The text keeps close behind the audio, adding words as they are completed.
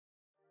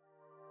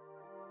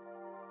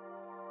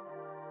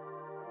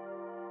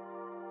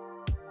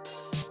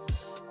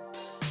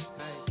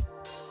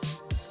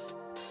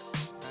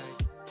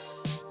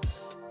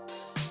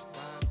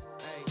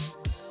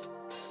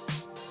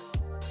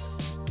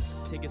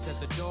tickets at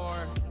the door.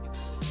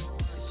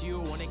 It's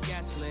you on the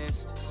guest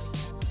list.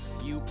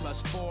 You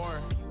plus 4.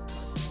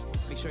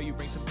 Make sure you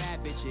bring some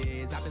bad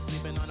bitches. I've been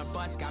sleeping on a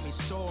bus, got me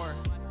sore.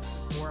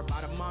 For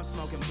about a month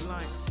smoking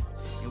blunts,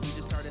 and we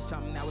just started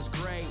something that was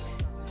great.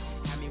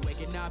 Had me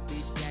waking up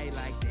each day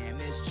like, damn,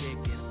 this chick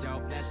is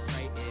dope. Let's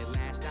pray it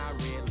lasts, I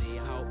really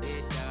hope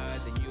it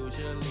does. And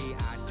usually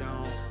I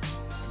don't,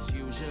 cause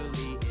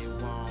usually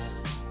it won't.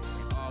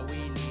 And all we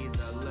need's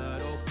a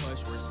little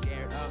push. We're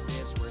scared of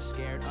this, we're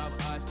scared of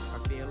us. Our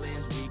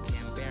feelings we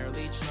can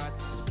barely trust.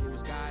 This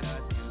booze got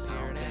us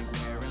impaired as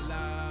we're in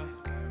love.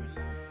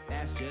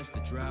 That's just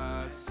the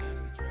drugs.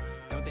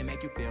 Don't they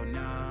make you feel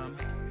numb?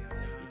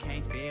 You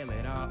can't feel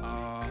it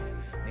all.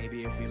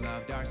 Maybe if we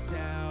loved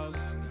ourselves,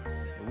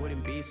 it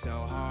wouldn't be so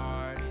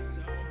hard.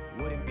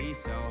 It wouldn't be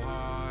so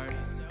hard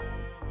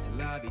to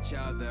love each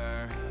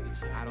other.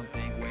 I don't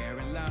think we're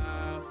in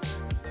love.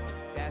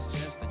 That's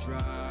just the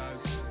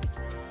drugs.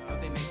 Don't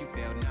they make you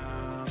feel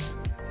numb?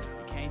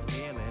 You can't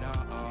feel it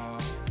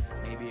all.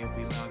 Maybe if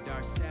we loved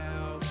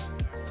ourselves,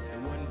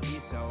 it wouldn't be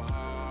so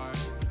hard.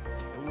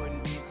 It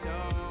wouldn't be so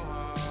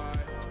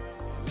hard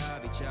to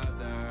love each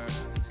other.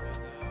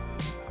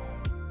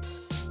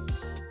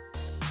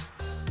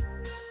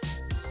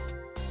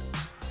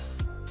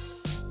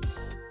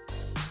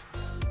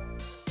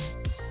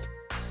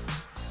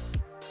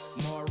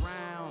 More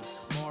rounds,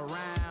 more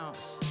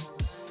rounds.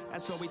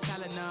 That's what we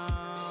telling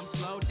them.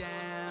 Slow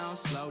down,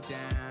 slow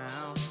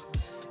down.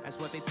 That's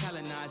what they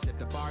telling us. If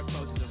the bar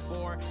closes at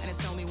 4 and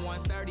it's only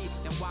 1:30,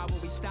 then why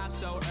would we stop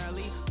so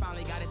early?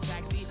 Finally got a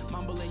taxi,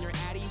 mumbling your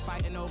addy,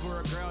 fighting over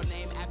a girl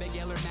named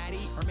Abigail or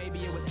Maddie. Or maybe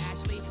it was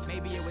Ashley,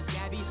 maybe it was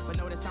Gabby. But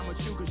notice I'm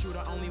with you cause you're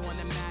the only one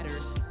that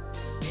matters.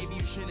 Maybe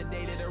you shouldn't have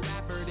dated a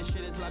rapper. This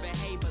shit is love and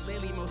hate, but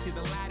lately mostly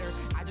the latter.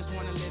 I just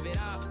wanna live it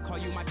up, call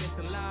you my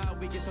distant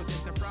love. We get so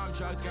distant from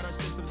drugs, got our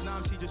systems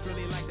numb. She just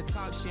really like to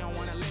talk, she don't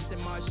wanna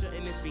listen much.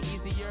 Shouldn't this be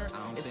easier?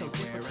 It's so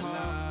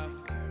difficult.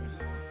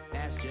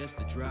 That's just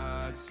the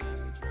drugs.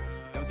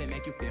 Don't they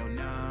make you feel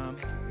numb?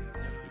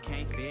 You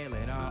can't feel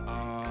it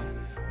all.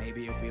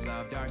 Maybe if we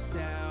loved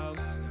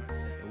ourselves,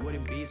 it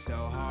wouldn't be so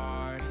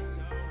hard.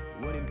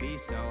 It wouldn't be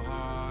so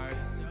hard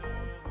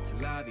to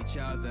love each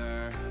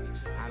other.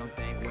 I don't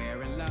think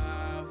we're in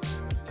love.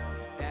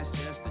 That's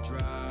just the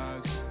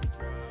drugs.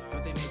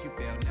 Don't they make you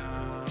feel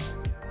numb?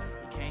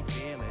 You can't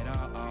feel it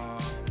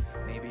all.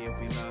 Maybe if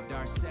we loved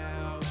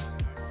ourselves,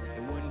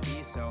 it wouldn't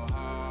be so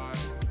hard.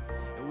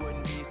 It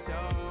wouldn't be so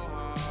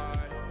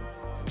hard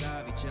to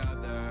love each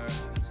other.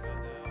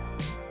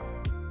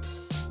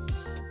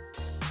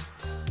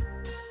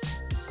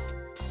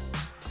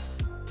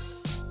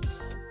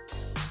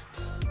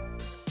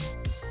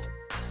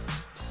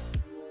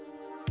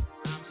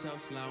 I'm so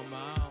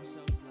slow-mo,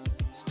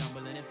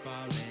 stumbling and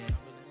falling.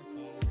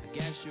 I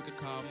guess you could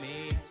call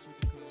me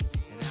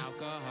an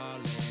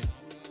alcoholic.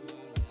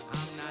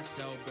 I'm not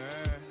sober,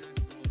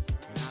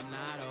 and I'm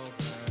not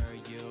over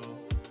you.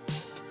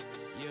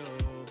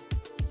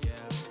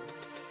 Yeah.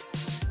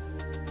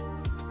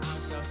 I'm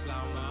so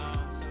slow-mo,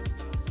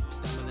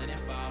 stumbling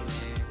and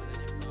falling.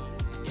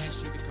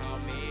 Guess you could call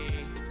me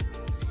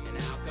an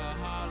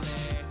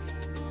alcoholic.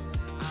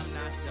 I'm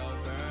not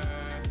sober,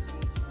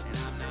 and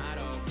I'm not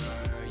over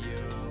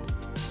you.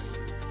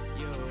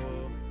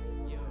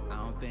 I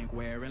don't think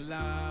we're in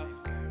love.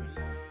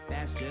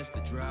 That's just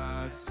the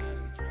drugs.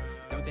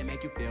 Don't they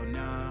make you feel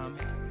numb?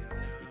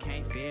 You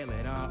can't feel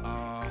it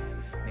all.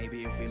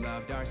 Maybe if we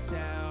loved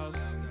ourselves,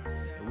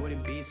 it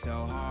wouldn't be so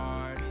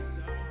hard.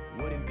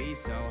 It wouldn't be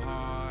so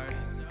hard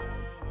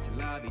to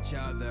love each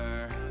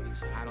other.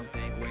 I don't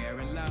think we're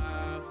in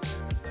love.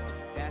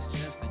 That's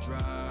just the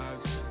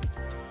drugs.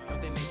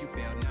 Don't they make you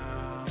feel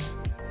numb?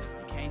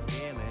 You can't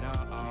feel it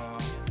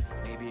all.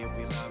 Maybe if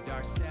we loved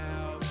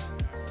ourselves,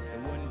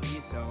 it wouldn't be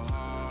so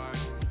hard.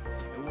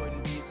 It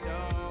wouldn't be so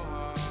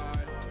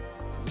hard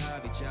to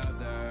love each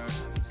other.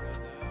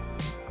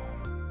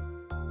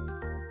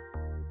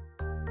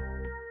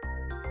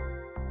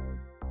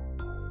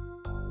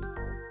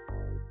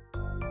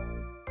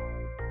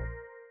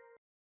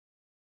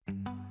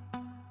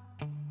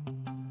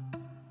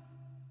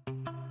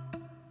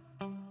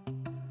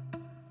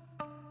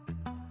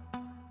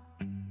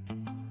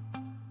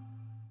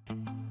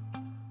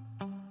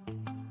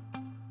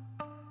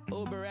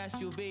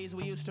 SUVs,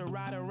 we used to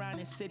ride around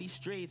in city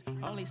streets.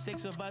 Only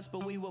 6 of us,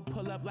 but we would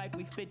pull up like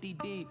we 50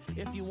 deep.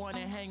 If you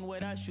wanna hang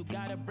with us, you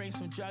gotta bring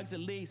some drugs at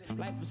least.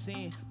 Life was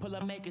seen, pull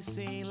up, make a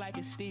scene like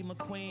it's Steve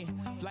McQueen.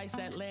 Flights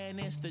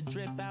Atlantis, the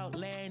drip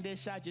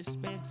outlandish. I just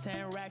spent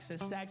 10 racks and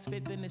Saks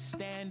Fifth in the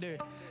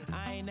standard.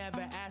 I ain't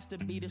never asked to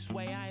be this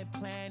way, I ain't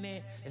plan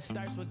it. It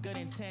starts with good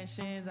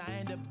intentions, I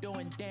end up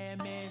doing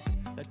damage.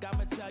 Look,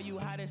 I'ma tell you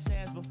how this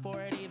ends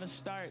before it even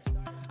starts.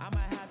 I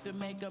might have to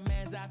make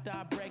amends after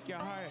I break your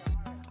heart.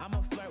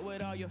 I'ma flirt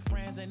with all your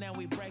friends and then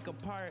we break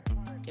apart.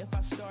 If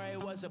our story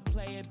was a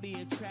play, it'd be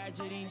a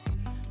tragedy.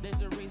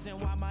 There's a reason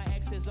why my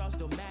exes all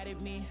still mad at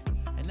me.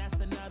 And that's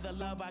another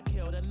love I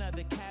killed,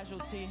 another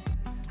casualty.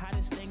 How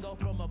this thing go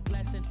from a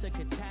blessing to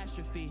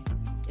catastrophe?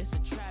 It's a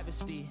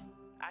travesty.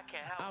 I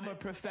I'm a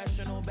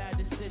professional bad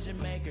decision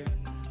maker.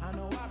 I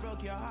know I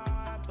broke your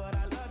heart, but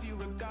I love you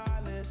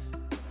regardless.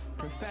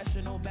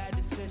 Professional bad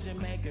decision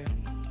maker.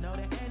 Know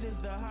the end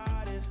is the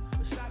hardest.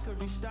 Wish I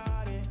could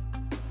restart it.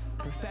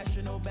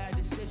 Professional bad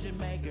decision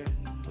maker.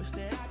 Wish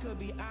that I could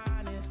be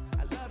honest.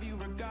 I love you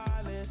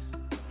regardless.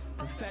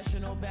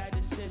 Professional bad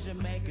decision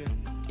maker.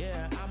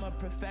 Yeah, I'm a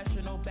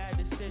professional bad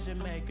decision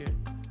maker.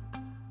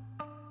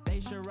 They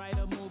should write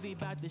a movie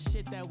about the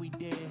shit that we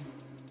did.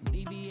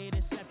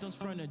 Deviating septums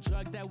from the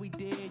drugs that we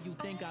did. You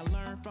think I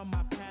learned from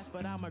my past,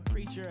 but I'm a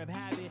creature of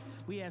habit.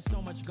 We had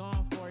so much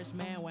gone for us,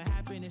 man. What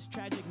happened is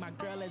tragic. My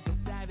girl is a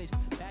savage.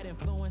 Bad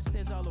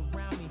influences all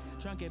around me.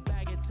 Drunk at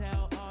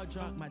Bagatelle, all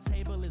drunk. My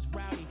table is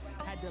rowdy.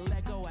 Had to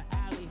let go of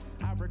Allie.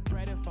 I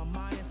regret if I'm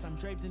honest. I'm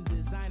draped in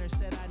designer.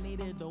 Said I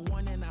needed the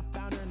one and I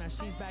found her. Now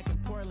she's back in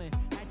Portland.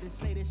 Had to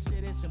say this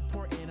shit is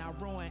important. I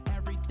ruined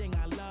everything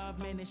I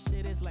love. Man, this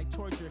shit is like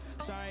torture.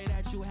 Sorry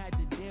that you had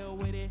to deal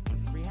with it.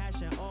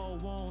 Rehashing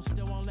old wounds.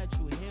 Still won't let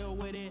you heal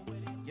with it.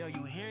 Yo,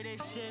 you hear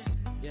this shit?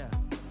 Yeah.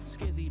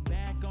 Skizzy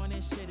back on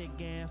this shit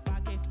again.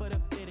 5K for the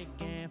fit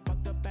again.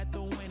 Fucked up at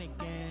the win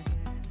again.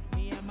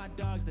 Me and my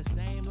dogs the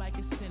same like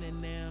a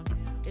synonym.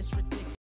 It's ridiculous.